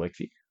isn't going to work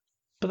for you.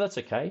 But that's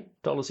okay.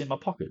 Dollars in my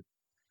pocket.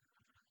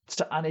 It's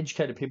to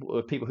uneducated people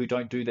or people who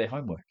don't do their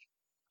homework.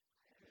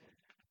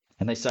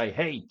 And they say,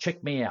 hey,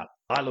 check me out.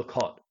 I look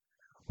hot.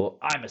 Or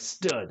I'm a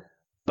stud.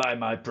 Buy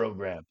my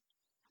program.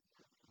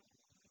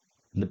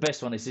 And the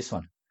best one is this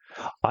one.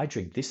 I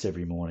drink this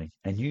every morning,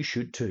 and you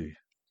should too.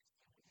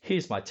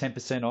 Here's my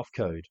 10% off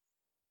code.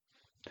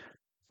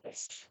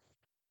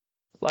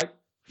 Like,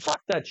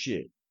 fuck that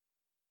shit.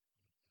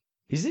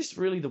 Is this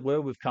really the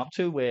world we've come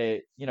to where,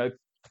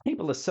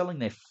 people are selling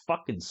their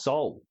fucking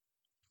soul?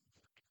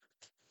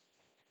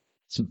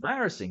 It's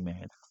embarrassing,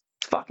 man.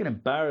 Fucking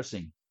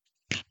embarrassing.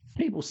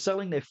 People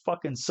selling their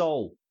fucking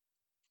soul.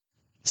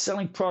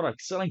 Selling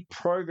products, selling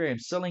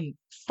programs, selling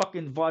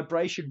fucking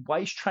vibration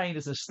waist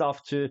trainers and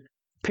stuff to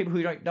people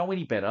who don't know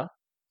any better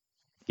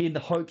in the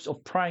hopes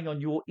of preying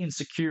on your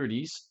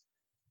insecurities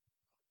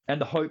and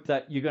the hope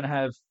that you're going to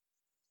have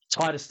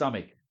tighter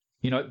stomach,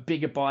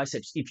 bigger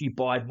biceps if you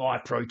buy my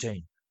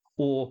protein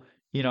or,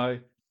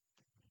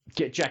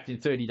 get jacked in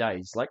 30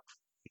 days. Like,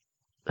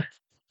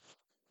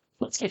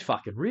 let's get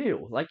fucking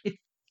real.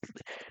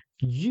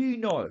 You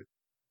know,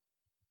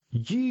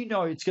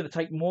 it's going to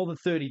take more than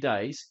 30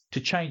 days to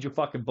change your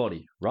fucking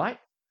body, right?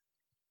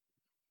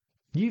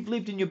 You've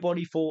lived in your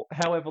body for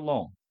however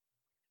long.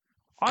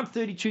 I'm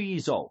 32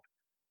 years old.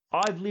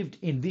 I've lived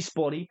in this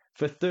body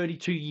for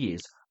 32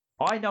 years.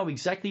 I know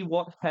exactly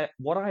what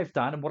I have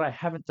done and what I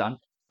haven't done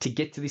to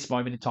get to this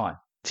moment in time,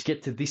 to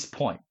get to this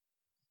point.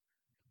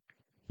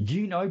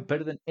 You know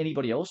better than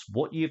anybody else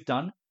what you've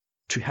done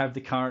to have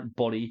the current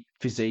body,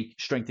 physique,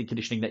 strength and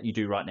conditioning that you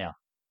do right now.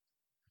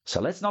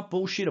 So let's not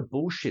bullshit a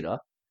bullshitter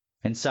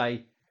and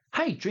say,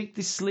 hey, drink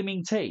this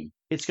slimming tea.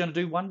 It's going to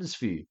do wonders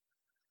for you.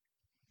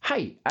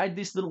 Hey, add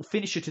this little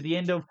finisher to the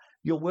end of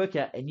your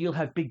workout and you'll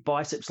have big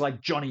biceps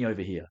like Johnny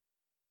over here.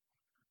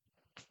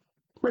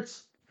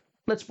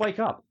 Let's wake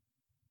up.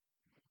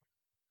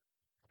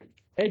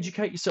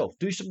 Educate yourself.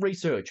 Do some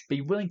research.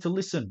 Be willing to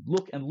listen,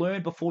 look, and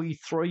learn before you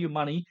throw your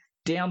money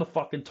down the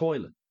fucking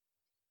toilet.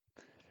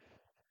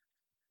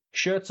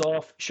 Shirts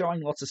off,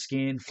 showing lots of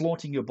skin,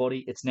 flaunting your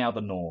body, it's now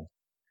the norm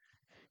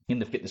in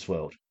the fitness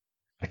world.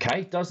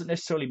 Okay? Doesn't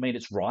necessarily mean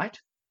it's right.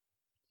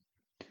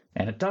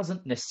 And it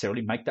doesn't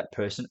necessarily make that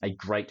person a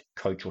great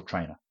coach or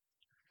trainer.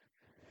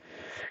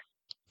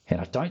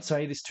 And I don't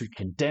say this to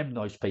condemn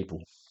those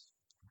people,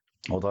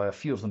 although a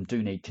few of them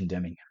do need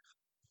condemning.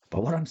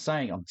 But what I'm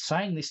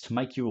saying this to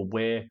make you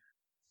aware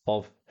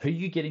of who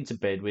you get into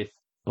bed with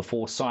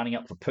before signing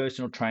up for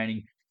personal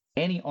training,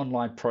 any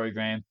online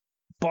program,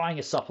 buying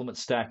a supplement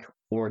stack,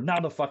 or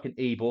another fucking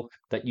ebook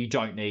that you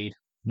don't need,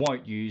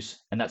 won't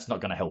use, and that's not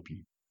going to help you.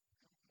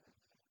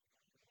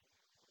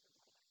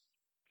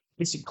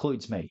 This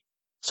includes me.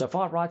 So if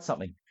I write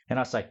something and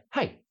I say,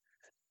 hey,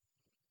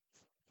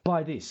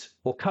 buy this,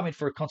 or come in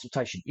for a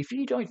consultation, if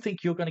you don't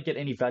think you're going to get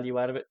any value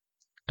out of it,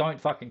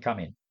 don't fucking come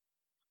in.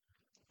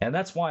 And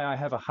that's why I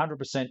have a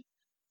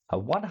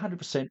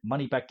 100%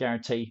 money back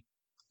guarantee.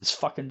 It's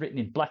fucking written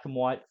in black and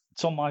white.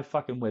 It's on my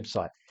fucking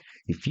website.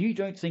 If you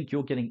don't think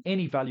you're getting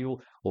any value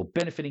or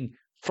benefiting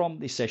from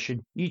this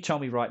session, you tell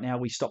me right now,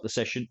 we stop the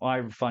session, I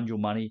refund your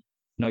money,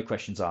 no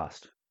questions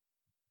asked.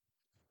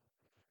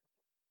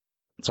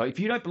 So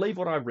if you don't believe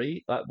what I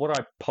read, what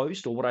I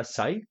post or what I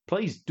say,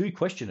 please do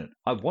question it.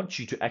 I want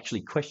you to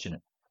actually question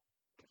it.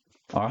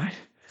 All right?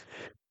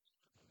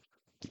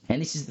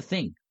 And this is the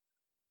thing.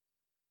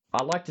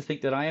 I like to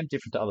think that I am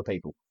different to other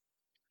people.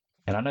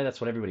 And I know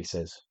that's what everybody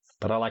says,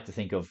 but I like to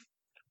think of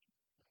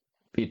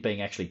it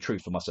being actually true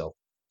for myself.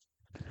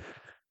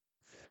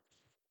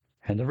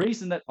 And the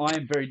reason that I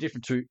am very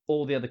different to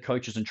all the other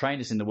coaches and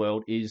trainers in the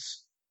world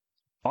is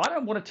I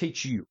don't want to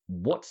teach you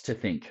what to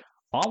think.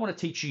 I want to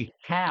teach you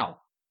how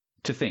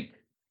to think.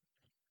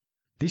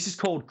 This is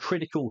called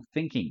critical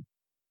thinking.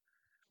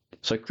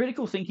 So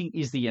critical thinking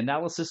is the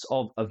analysis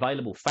of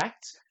available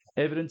facts,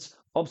 evidence,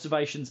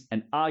 observations,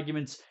 and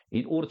arguments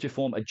in order to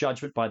form a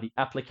judgment by the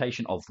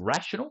application of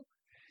rational,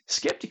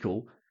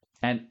 skeptical,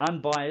 and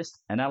unbiased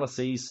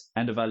analyses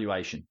and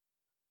evaluation.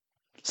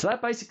 So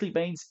that basically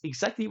means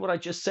exactly what I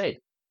just said.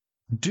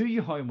 Do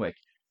your homework.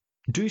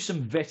 Do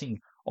some vetting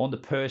on the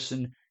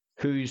person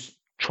who's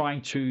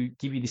trying to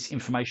give you this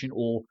information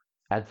or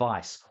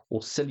advice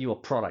or sell you a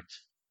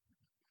product,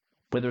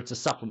 whether it's a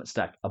supplement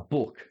stack, a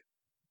book,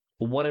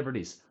 or whatever it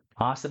is.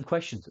 Ask them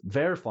questions.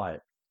 Verify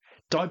it.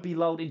 Don't be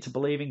lulled into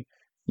believing,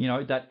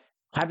 that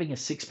having a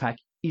six-pack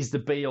is the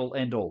be-all,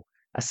 end-all.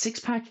 A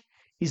six-pack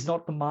is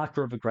not the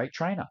marker of a great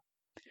trainer.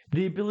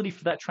 The ability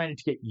for that trainer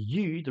to get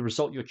you the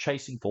result you're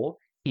chasing for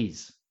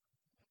is.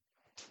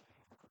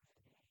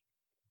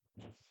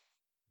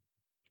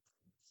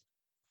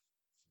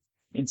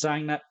 In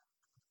saying that,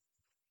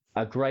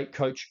 a great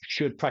coach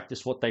should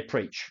practice what they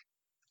preach,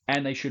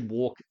 and they should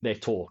walk their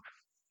talk.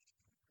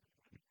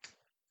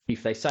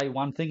 If they say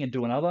one thing and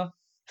do another,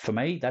 for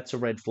me, that's a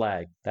red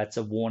flag. That's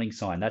a warning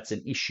sign. That's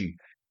an issue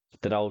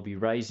that I would be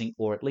raising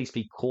or at least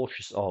be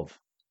cautious of.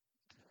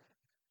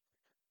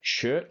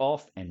 Shirt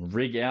off and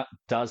rig out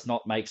does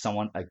not make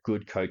someone a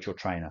good coach or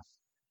trainer.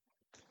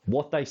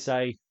 What they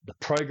say, the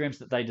programs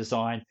that they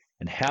design,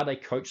 and how they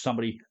coach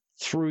somebody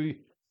through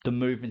the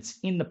movements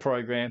in the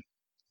program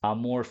are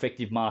more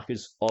effective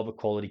markers of a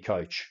quality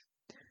coach.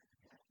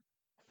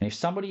 And if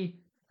somebody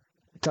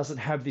doesn't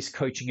have this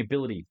coaching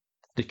ability,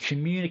 the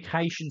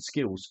communication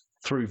skills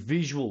through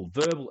visual,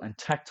 verbal, and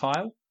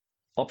tactile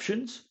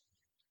options,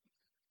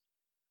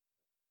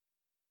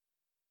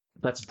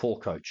 that's a poor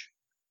coach.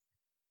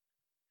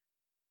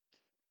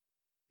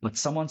 But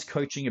someone's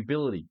coaching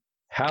ability,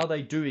 how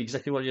they do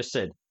exactly what I just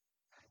said,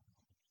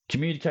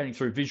 communicating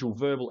through visual,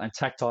 verbal, and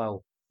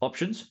tactile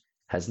options,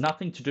 has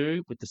nothing to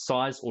do with the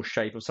size or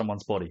shape of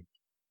someone's body.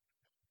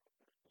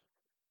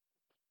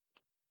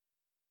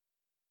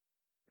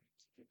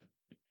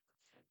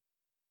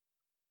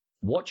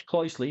 Watch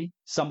closely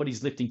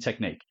somebody's lifting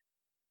technique.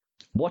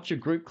 Watch a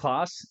group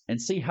class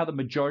and see how the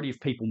majority of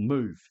people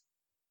move.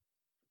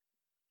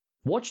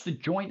 Watch the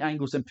joint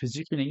angles and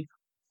positioning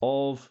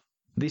of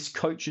this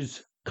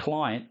coach's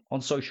client on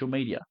social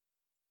media.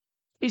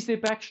 Is their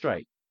back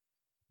straight?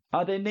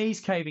 Are their knees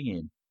caving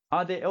in?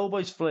 Are their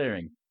elbows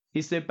flaring?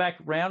 Is their back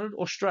rounded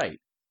or straight?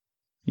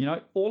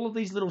 All of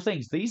these little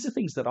things, these are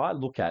things that I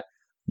look at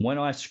when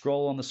I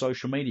scroll on the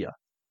social media.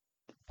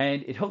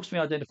 And it helps me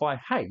identify,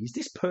 hey, is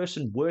this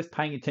person worth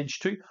paying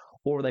attention to,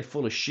 or are they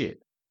full of shit?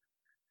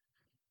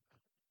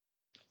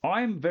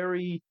 I'm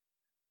very,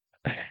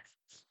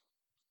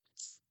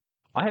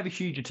 I have a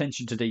huge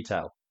attention to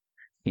detail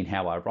in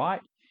how I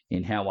write,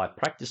 in how I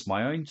practice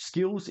my own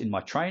skills, in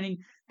my training,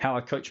 how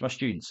I coach my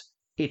students.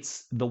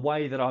 It's the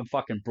way that I'm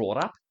fucking brought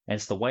up, and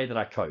it's the way that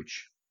I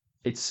coach.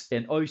 It's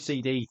an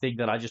OCD thing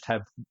that I just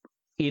have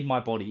in my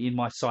body, in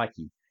my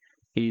psyche,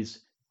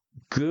 is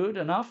good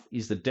enough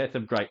is the death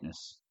of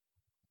greatness.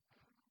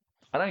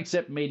 I don't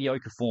accept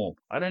mediocre form.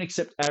 I don't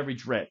accept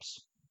average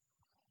reps.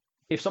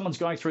 If someone's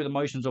going through the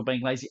motions or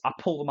being lazy, I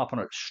pull them up on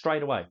it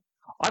straight away.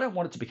 I don't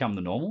want it to become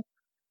the normal.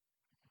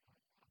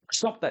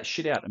 Stop that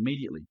shit out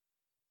immediately.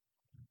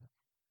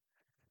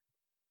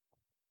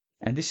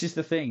 And this is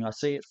the thing. I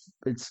see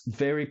it's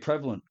very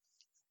prevalent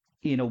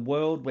in a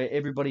world where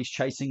everybody's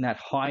chasing that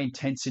high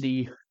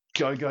intensity,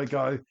 go, go,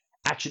 go,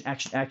 action,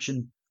 action,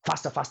 action,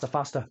 faster, faster,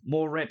 faster,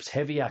 more reps,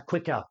 heavier,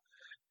 quicker.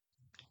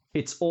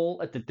 It's all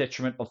at the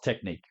detriment of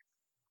technique.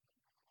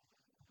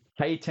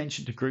 Pay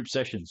attention to group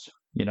sessions.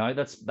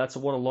 That's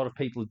what a lot of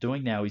people are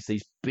doing now, is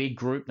these big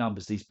group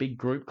numbers, these big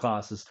group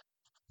classes.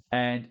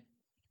 And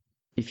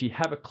if you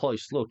have a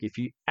close look, if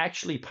you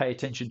actually pay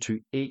attention to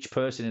each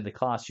person in the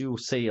class, you will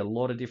see a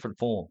lot of different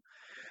form,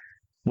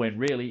 when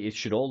really it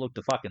should all look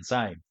the fucking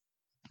same,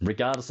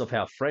 regardless of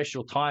how fresh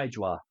or tired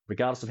you are,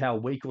 regardless of how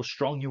weak or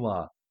strong you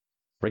are,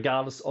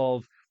 regardless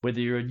of whether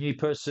you're a new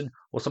person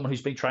or someone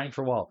who's been training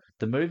for a while.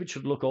 The movement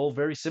should look all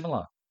very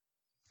similar.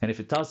 And if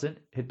it doesn't,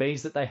 it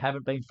means that they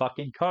haven't been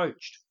fucking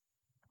coached.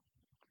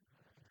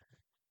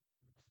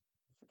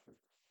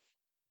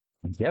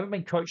 If you haven't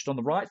been coached on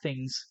the right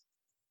things,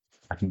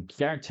 I can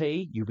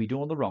guarantee you'll be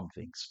doing the wrong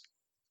things.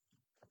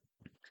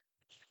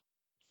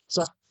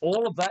 So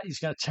all of that is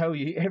going to tell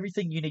you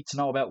everything you need to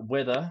know about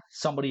whether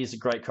somebody is a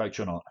great coach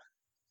or not.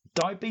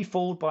 Don't be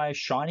fooled by a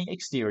shiny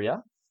exterior,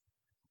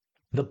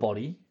 the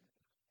body,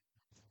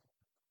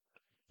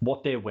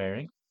 what they're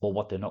wearing or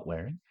what they're not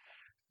wearing,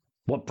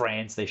 what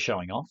brands they're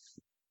showing off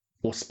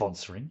or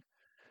sponsoring.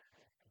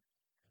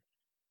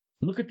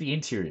 Look at the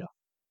interior.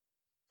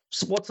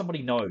 So what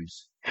somebody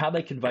knows, how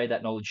they convey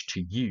that knowledge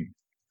to you.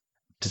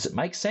 Does it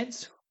make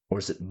sense? Or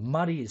is it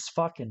muddy as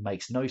fuck and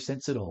makes no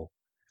sense at all?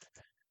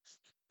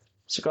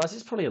 So guys,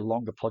 this is probably a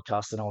longer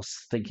podcast than I was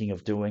thinking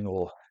of doing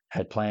or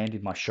had planned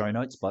in my show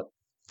notes, but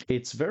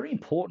it's very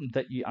important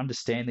that you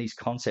understand these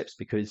concepts,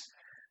 because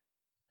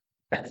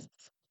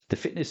the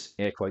fitness,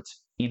 air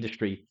quotes,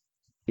 industry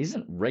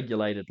isn't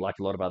regulated like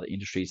a lot of other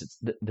industries. It's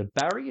the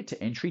barrier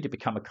to entry to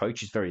become a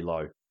coach is very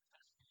low.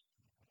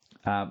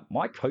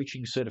 My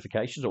coaching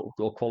certifications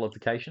or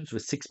qualifications were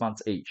 6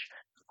 months each.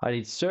 I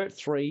did Cert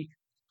 3,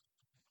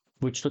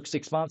 which took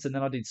 6 months, and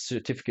then I did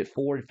Certificate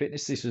 4 in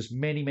fitness. This was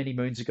many, many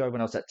moons ago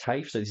when I was at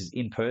TAFE, so this is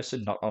in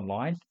person, not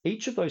online.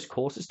 Each of those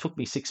courses took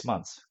me 6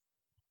 months.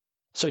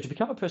 So to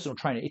become a personal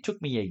trainer, it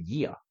took me a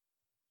year.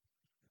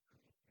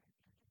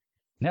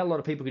 Now a lot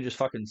of people can just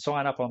fucking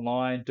sign up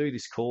online, do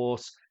this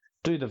course,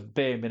 do the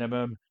bare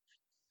minimum,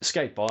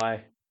 skate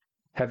by,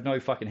 have no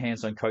fucking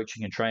hands-on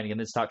coaching and training, and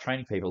then start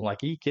training people.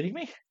 Like, are you kidding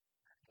me?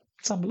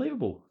 It's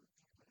unbelievable.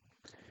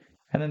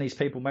 And then these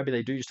people, maybe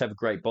they do just have a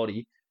great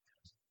body.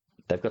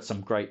 They've got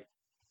some great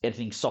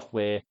editing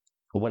software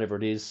or whatever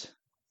it is,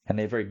 and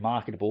they're very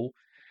marketable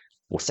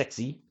or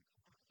sexy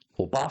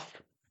or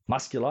buff,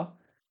 muscular,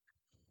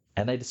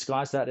 and they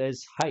disguise that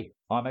as, hey,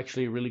 I'm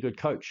actually a really good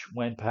coach,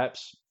 when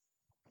perhaps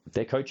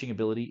their coaching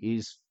ability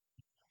is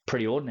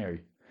pretty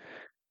ordinary.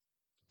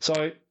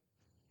 So,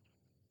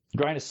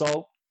 grain of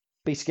salt,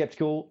 be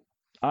skeptical,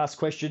 ask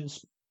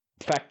questions,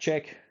 fact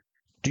check,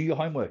 do your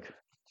homework.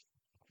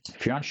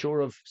 If you're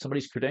unsure of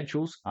somebody's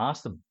credentials,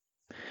 ask them.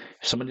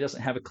 If somebody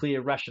doesn't have a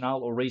clear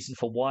rationale or reason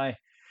for why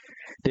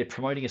they're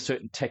promoting a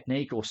certain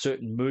technique or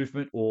certain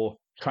movement or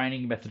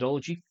training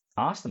methodology,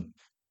 ask them.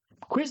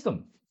 Quiz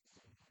them.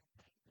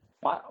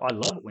 I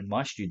love it when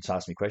my students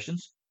ask me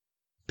questions,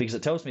 because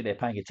it tells me they're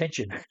paying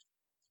attention.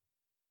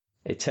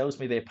 It tells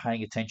me they're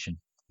paying attention.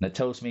 And it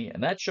tells me,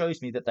 and that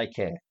shows me that they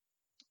care.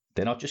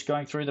 They're not just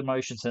going through the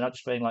motions. They're not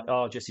just being like,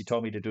 oh, Jesse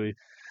told me to do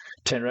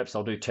 10 reps.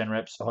 I'll do 10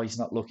 reps. Oh, he's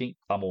not looking.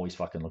 I'm always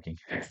fucking looking.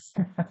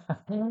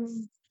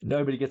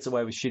 Nobody gets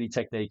away with shitty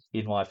technique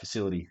in my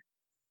facility.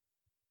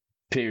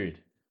 Period.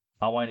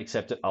 I won't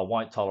accept it. I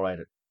won't tolerate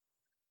it.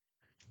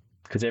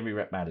 Because every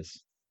rep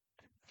matters.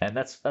 And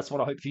that's what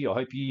I hope for you. I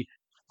hope you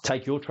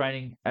take your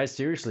training as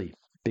seriously,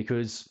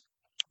 because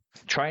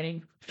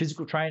training,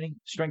 physical training,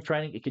 strength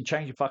training, it can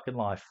change your fucking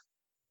life.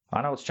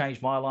 I know it's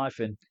changed my life,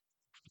 and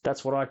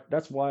that's why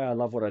I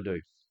love what I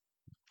do.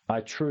 I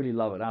truly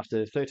love it.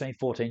 After 13,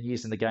 14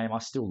 years in the game, I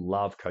still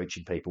love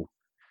coaching people.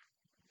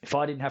 If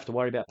I didn't have to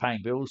worry about paying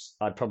bills,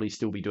 I'd probably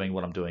still be doing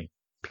what I'm doing,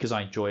 because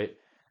I enjoy it.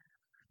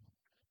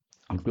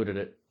 I'm good at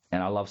it,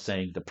 and I love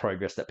seeing the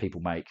progress that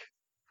people make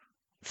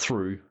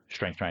through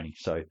strength training.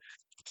 So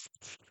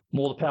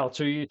more the power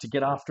to you to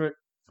get after it.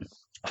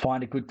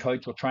 Find a good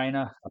coach or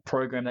trainer, a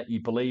program that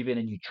you believe in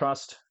and you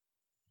trust,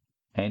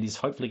 and is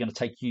hopefully going to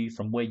take you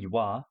from where you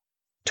are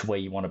to where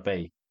you want to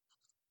be.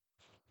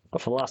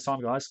 But for the last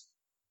time, guys,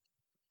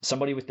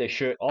 somebody with their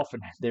shirt off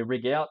and their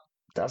rig out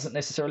doesn't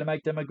necessarily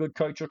make them a good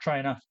coach or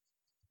trainer.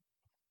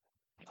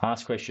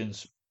 Ask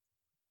questions,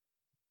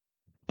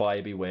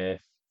 buyer beware,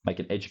 make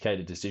an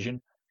educated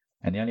decision.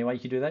 And the only way you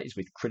can do that is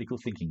with critical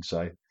thinking.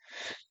 So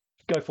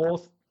go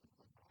forth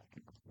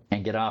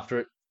and get after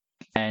it.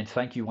 And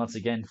thank you once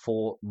again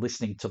for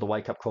listening to the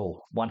Wake Up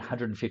Call.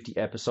 150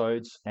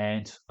 episodes,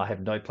 and I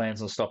have no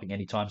plans on stopping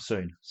anytime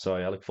soon. So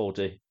I look forward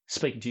to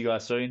speaking to you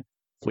guys soon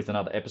with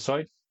another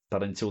episode.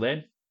 But until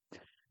then,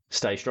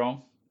 stay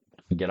strong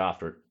and get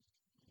after it.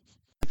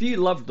 If you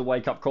loved the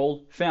Wake Up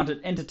Call, found it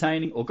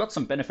entertaining, or got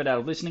some benefit out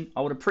of listening,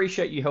 I would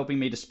appreciate you helping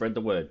me to spread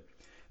the word.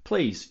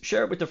 Please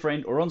share it with a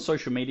friend or on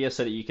social media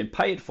so that you can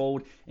pay it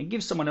forward and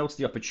give someone else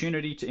the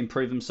opportunity to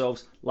improve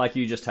themselves like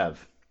you just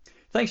have.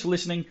 Thanks for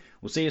listening.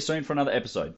 We'll see you soon for another episode.